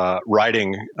enough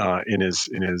writing in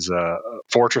his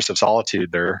fortress of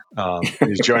solitude, there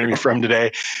he's joining me from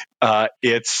today.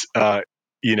 It's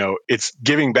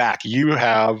giving back. You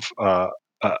have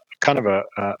kind of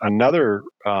another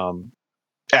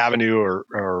avenue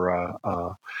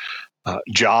or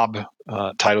job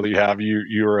title that you have.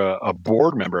 You're a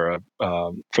board member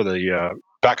for the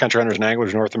Backcountry Hunters and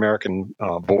Anglers North American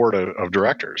Board of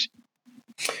Directors.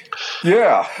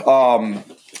 Yeah,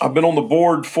 I've been on the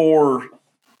board for,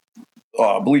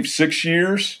 I believe, 6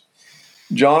 years.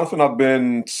 Jonathan, I've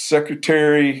been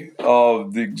secretary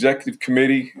of the executive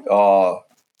committee of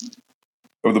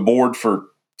the board for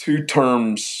 2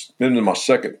 terms, into my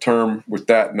second term with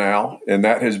that now. And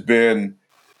that has been,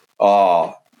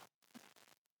 that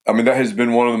has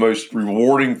been one of the most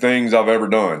rewarding things I've ever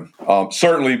done.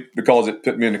 Certainly because it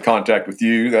put me into contact with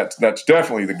you. That's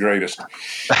definitely the greatest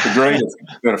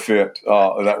benefit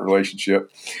of that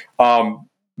relationship.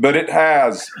 But it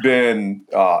has been,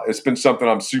 it's been something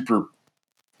I'm super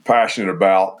passionate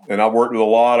about. And I've worked with a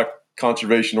lot of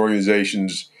conservation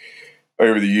organizations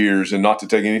over the years, and not to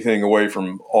take anything away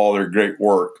from all their great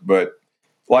work, but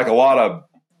like a lot of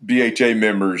BHA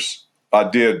members, I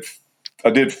did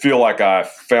feel like I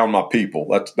found my people.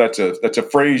 That's a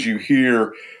phrase you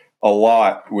hear a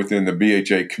lot within the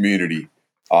BHA community,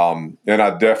 and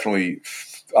I definitely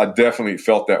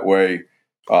felt that way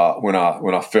when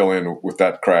I fell in with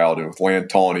that crowd and with Lan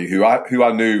Tawney, who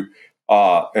I knew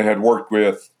and had worked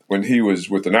with when he was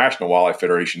with the National Wildlife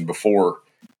Federation before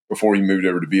he moved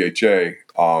over to BHA.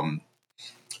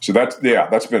 So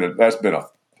that's been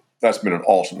an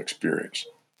awesome experience.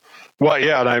 Well,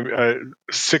 yeah, and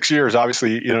 6 years.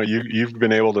 Obviously, you've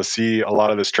been able to see a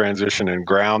lot of this transition and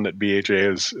ground that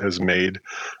BHA has made.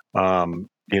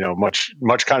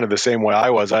 Much kind of the same way I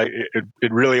was.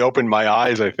 It really opened my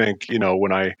eyes. I think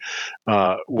when I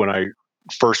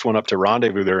first went up to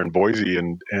Rendezvous there in Boise,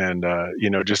 and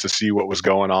just to see what was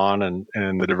going on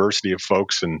and the diversity of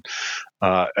folks, and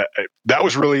that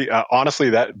was really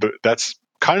honestly that's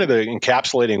kind of the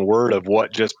encapsulating word of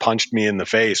what just punched me in the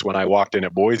face when I walked in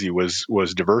at Boise was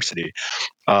diversity.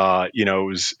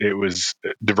 It was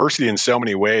diversity in so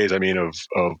many ways. I mean, of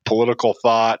political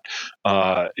thought,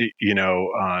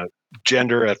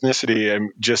 gender, ethnicity,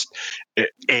 and just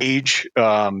age.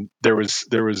 There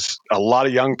was a lot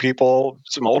of young people,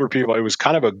 some older people. It was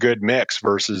kind of a good mix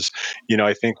versus,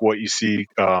 I think what you see,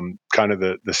 kind of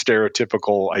the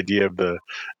stereotypical idea of the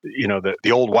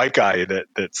old white guy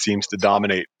that seems to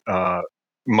dominate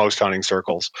most hunting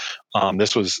circles.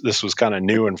 This was kind of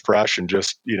new and fresh, and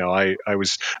just I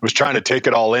was trying to take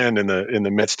it all in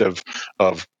the midst of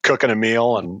cooking a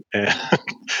meal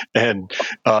and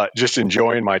just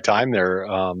enjoying my time there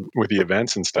with the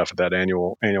events and stuff at that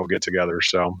annual get together.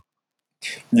 So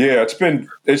yeah,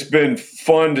 it's been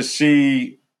fun to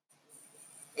see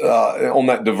on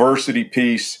that diversity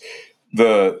piece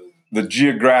the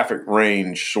geographic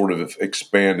range sort of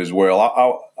expand as well.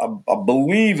 I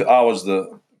believe I was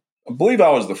the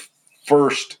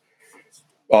first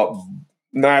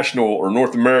national or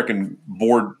North American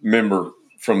board member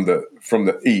from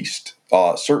the East,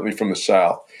 certainly from the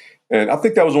South, and I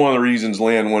think that was one of the reasons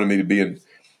Lan wanted me to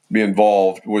be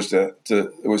involved was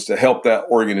to help that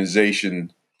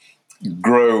organization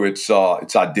grow its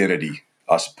identity,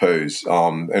 I suppose,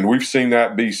 and we've seen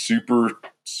that be super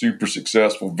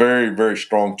successful. Very, very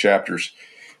strong chapters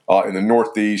in the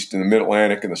Northeast, in the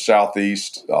Mid-Atlantic, and the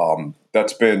Southeast.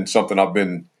 That's been something I've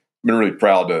been really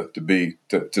proud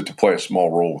to play a small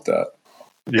role with that.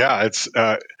 Yeah,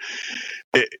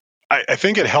 I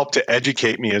think it helped to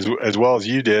educate me as well as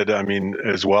you did. I mean,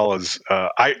 as well as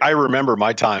I remember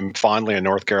my time fondly in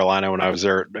North Carolina when I was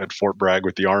there at Fort Bragg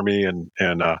with the Army, and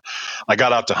I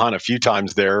got out to hunt a few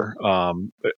times there.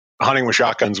 Hunting with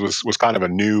shotguns was kind of a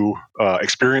new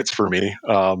experience for me,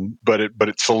 but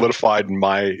it solidified in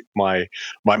my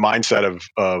mindset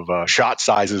of shot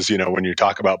sizes. When you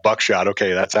talk about buckshot,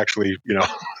 okay, that's actually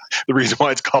the reason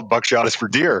why it's called buckshot is for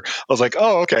deer. I was like,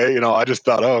 oh, okay, I just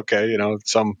thought, oh, okay,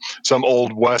 some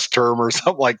old West term or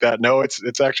something like that. No,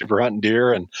 it's actually for hunting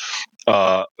deer. And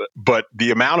but the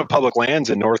amount of public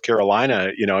lands in North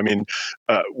Carolina,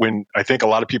 when I think a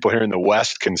lot of people here in the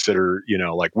West consider,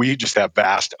 like we just have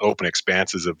vast open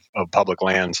expanses of public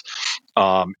lands.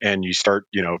 And you start,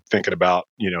 thinking about,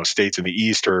 states in the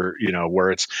East or,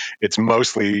 where it's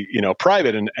mostly,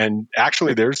 private, and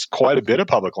actually there's quite a bit of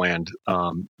public land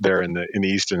there in the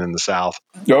East and in the South.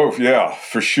 Oh yeah,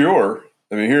 for sure.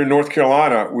 I mean, here in North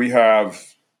Carolina, we have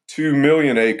 2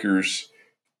 million acres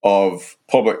of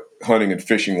public hunting and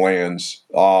fishing lands.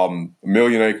 1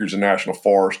 million acres of national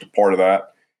forest, a part of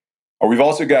that. We've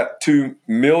also got 2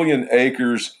 million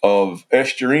acres of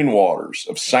estuarine waters,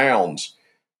 of sounds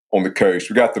on the coast.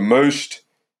 We've got the most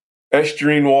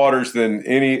estuarine waters than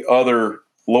any other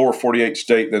lower 48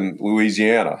 state than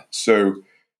Louisiana. So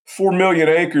 4 million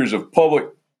acres of public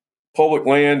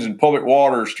lands and public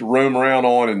waters to roam around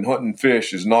on and hunt and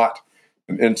fish is not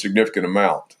an insignificant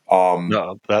amount.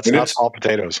 No, that's not small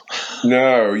potatoes.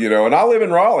 No, and I live in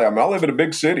Raleigh. I live in a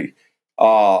big city.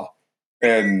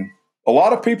 And a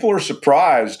lot of people are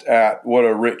surprised at what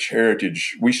a rich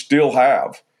heritage we still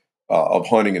have of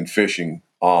hunting and fishing.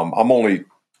 I'm only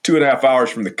 2.5 hours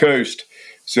from the coast.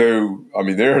 So,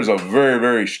 there's a very,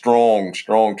 very strong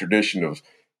tradition of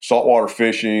saltwater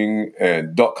fishing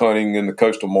and duck hunting in the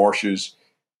coastal marshes.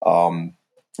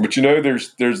 But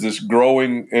there's this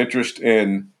growing interest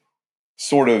in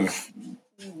sort of,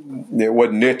 it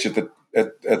wasn't niche at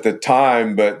the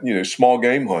time, but small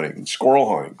game hunting, squirrel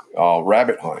hunting,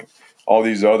 rabbit hunting, all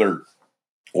these other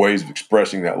ways of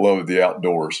expressing that love of the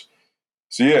outdoors.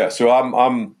 So yeah, so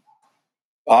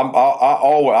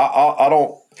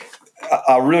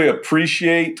I really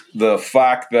appreciate the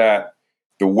fact that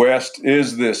the West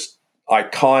is this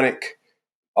iconic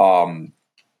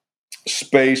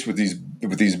space with these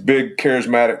big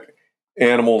charismatic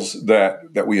animals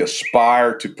that we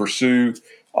aspire to pursue.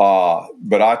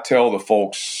 But I tell the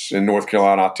folks in North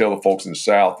Carolina, I tell the folks in the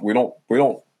South, we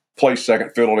don't play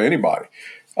second fiddle to anybody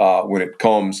when it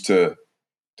comes to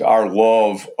our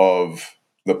love of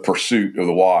the pursuit of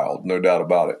the wild. No doubt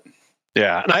about it.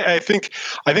 Yeah, and I think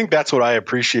that's what I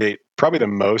appreciate probably the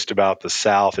most about the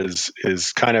South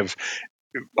is kind of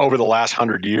over the last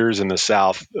 100 years in the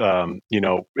South.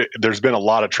 There's been a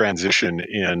lot of transition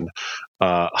in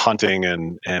hunting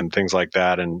and things like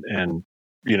that, and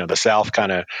the South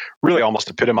kind of really almost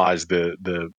epitomized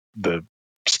the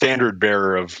standard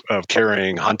bearer of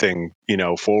carrying hunting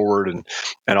forward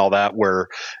and all that, where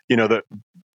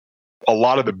a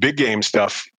lot of the big game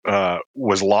stuff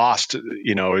was lost,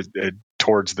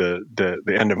 towards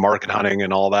the end of market hunting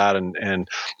and all that, and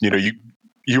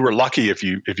you were lucky if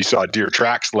you saw deer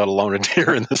tracks, let alone a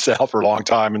deer in the South for a long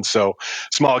time. And so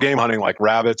small game hunting like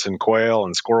rabbits and quail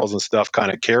and squirrels and stuff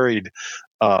kind of carried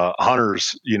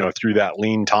hunters, through that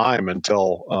lean time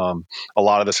until a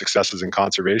lot of the successes in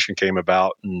conservation came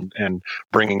about and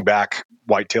bringing back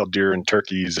white-tailed deer and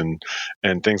turkeys and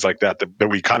things like that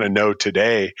we kind of know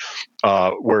today,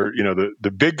 where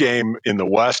the big game in the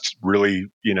West really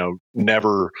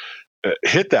never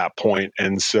hit that point.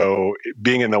 And so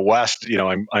being in the West,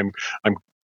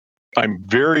 I'm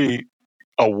very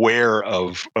aware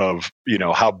of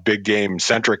how big game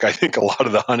centric I think a lot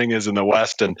of the hunting is in the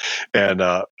West, and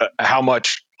how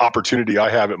much opportunity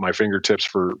I have at my fingertips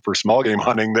for small game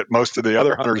hunting that most of the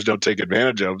other hunters don't take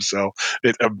advantage of. So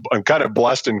I'm kind of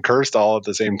blessed and cursed all at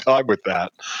the same time with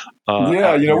that.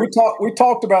 We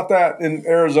talked about that in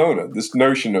Arizona. This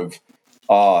notion of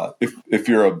if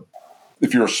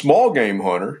you're a small game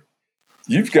hunter,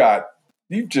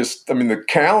 the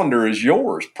calendar is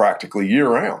yours practically year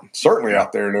round. Certainly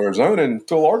out there in Arizona, and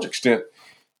to a large extent,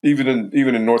 even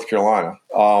in North Carolina.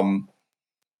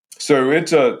 So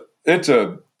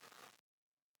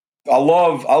I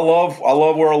love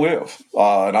where I live,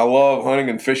 and I love hunting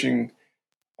and fishing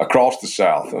across the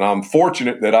South. And I'm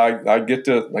fortunate that I get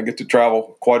to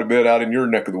travel quite a bit out in your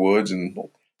neck of the woods and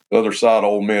the other side of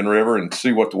Old Man River and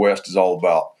see what the West is all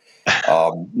about.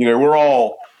 We're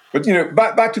all. But,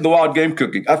 back to the wild game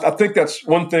cooking, I think that's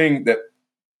one thing that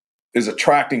is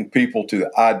attracting people to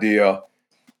the idea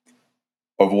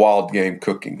of wild game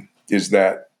cooking, is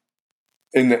that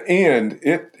in the end,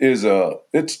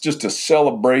 it's just a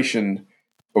celebration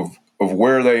of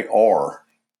where they are,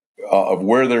 of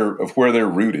where they're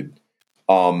rooted.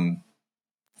 And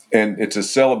it's a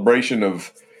celebration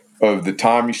of the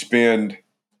time you spend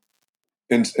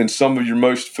in some of your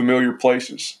most familiar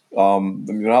places. I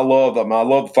love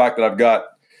the fact that I've got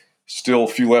still a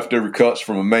few leftover cuts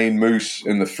from a Maine moose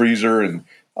in the freezer, and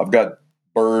I've got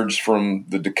birds from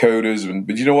the Dakotas.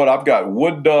 But you know what? I've got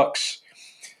wood ducks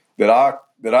that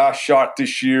I shot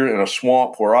this year in a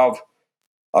swamp where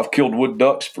I've killed wood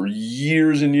ducks for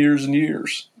years and years and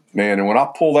years, man. And when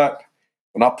I pull that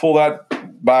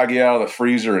baggie out of the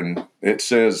freezer and it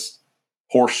says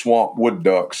horse swamp wood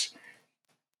ducks,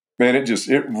 man,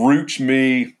 it roots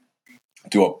me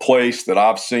to a place that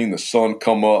I've seen the sun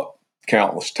come up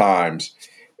countless times,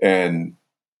 and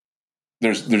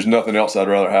there's nothing else I'd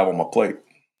rather have on my plate.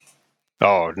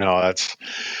 Oh no,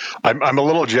 I'm a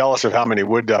little jealous of how many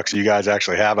wood ducks you guys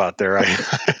actually have out there.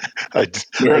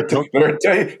 They're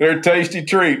a tasty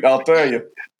treat, I'll tell you.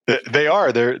 They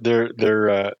are.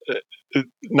 They're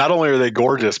not only are they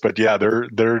gorgeous, but yeah,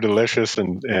 they're delicious.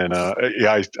 And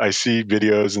yeah, I see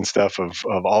videos and stuff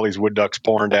of all these wood ducks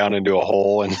pouring down into a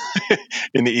hole and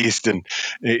in the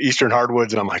eastern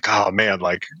hardwoods, and I'm like, oh man,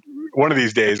 like one of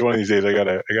these days, I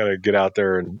gotta get out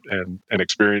there and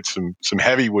experience some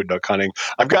heavy wood duck hunting.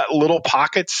 I've got little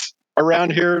pockets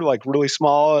around here, like really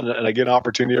small, and I get an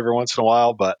opportunity every once in a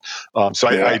while. But so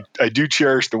Yeah. I do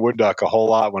cherish the wood duck a whole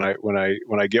lot when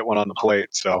I get one on the plate.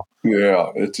 So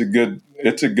Yeah, it's a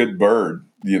good bird,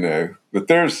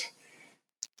 But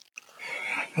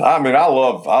I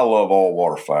love all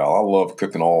waterfowl. I love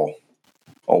cooking all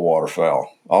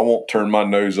waterfowl. I won't turn my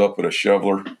nose up at a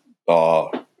shoveler. I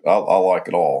like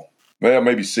it all. Well,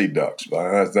 maybe sea ducks,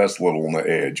 but that's a little on the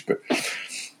edge. But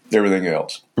everything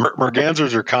else,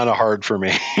 mergansers are kind of hard for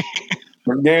me.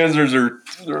 mergansers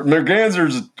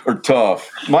are tough.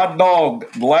 My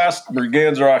dog, the last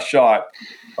merganser I shot,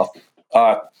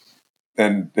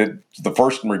 and the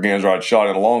first merganser I'd shot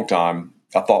in a long time,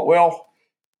 I thought, well,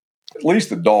 at least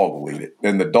the dog will eat it,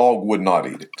 and the dog would not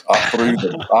eat it.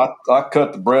 I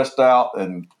cut the breast out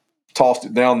and tossed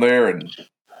it down there, and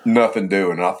nothing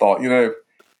doing. And I thought,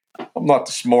 I'm not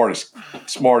the smartest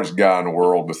guy in the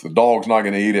world, but if the dog's not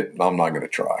going to eat it, I'm not going to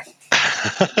try.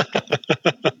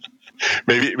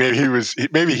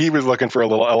 Maybe he was looking for a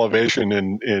little elevation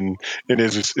in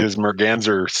his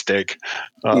merganser steak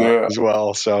as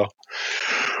well. So,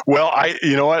 well,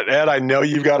 you know what, Ed, I know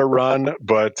you've got to run,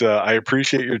 but I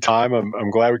appreciate your time.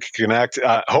 I'm glad we could connect.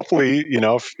 Hopefully,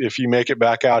 if you make it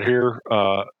back out here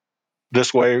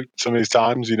this way some of these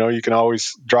times, you can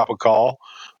always drop a call.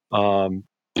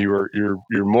 You're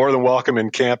more than welcome in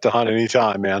camp to hunt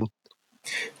anytime, man.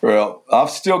 Well,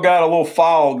 I've still got a little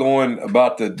file going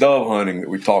about the dove hunting that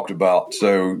we talked about,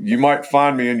 so you might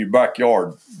find me in your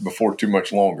backyard before too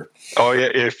much longer. Oh yeah,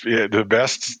 the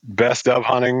best dove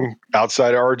hunting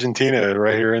outside of Argentina,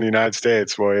 right here in the United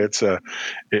States, boy,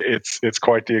 it's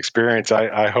quite the experience.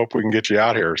 I hope we can get you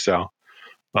out here. So,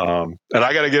 and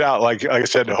I got to get out. Like I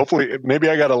said, hopefully, maybe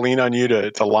I got to lean on you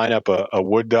to line up a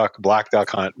wood duck, black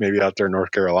duck hunt, maybe out there in North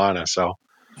Carolina. So.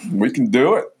 We can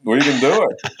do it.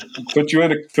 Put you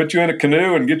in a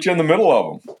canoe and get you in the middle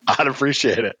of them. I'd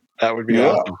appreciate it. That would be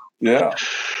awesome. Yeah.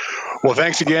 Well,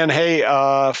 thanks again. Hey,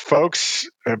 folks,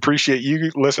 appreciate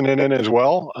you listening in as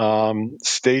well.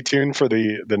 Stay tuned for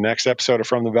the next episode of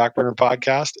From the Backburner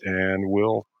podcast, and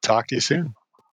we'll talk to you soon.